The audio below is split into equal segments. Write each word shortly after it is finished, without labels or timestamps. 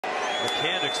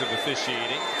mechanics of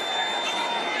officiating.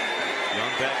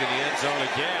 Young back in the end zone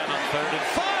again on 3rd and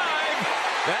 5.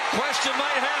 That question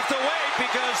might have to wait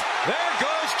because there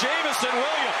goes Jamison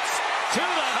Williams to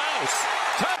the house.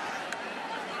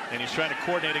 And he's trying to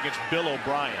coordinate against Bill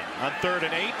O'Brien. On 3rd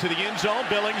and 8 to the end zone.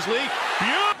 Billingsley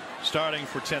starting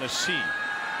for Tennessee.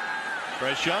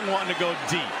 Bryce Young wanting to go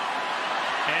deep.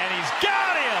 And he's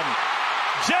got him!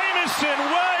 Jamison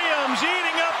Williams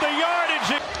eating up the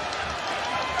yardage.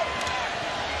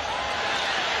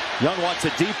 Young wants a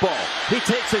deep ball. He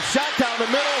takes a shot down the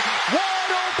middle.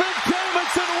 Wide open,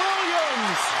 Jamison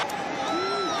Williams!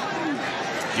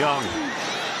 Young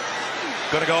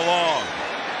gonna go long.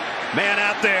 Man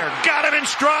out there, got him in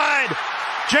stride.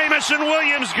 Jamison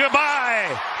Williams,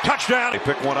 goodbye. Touchdown. They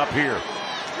pick one up here.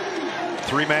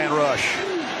 3-man rush.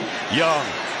 Young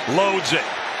loads it,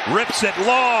 rips it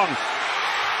long.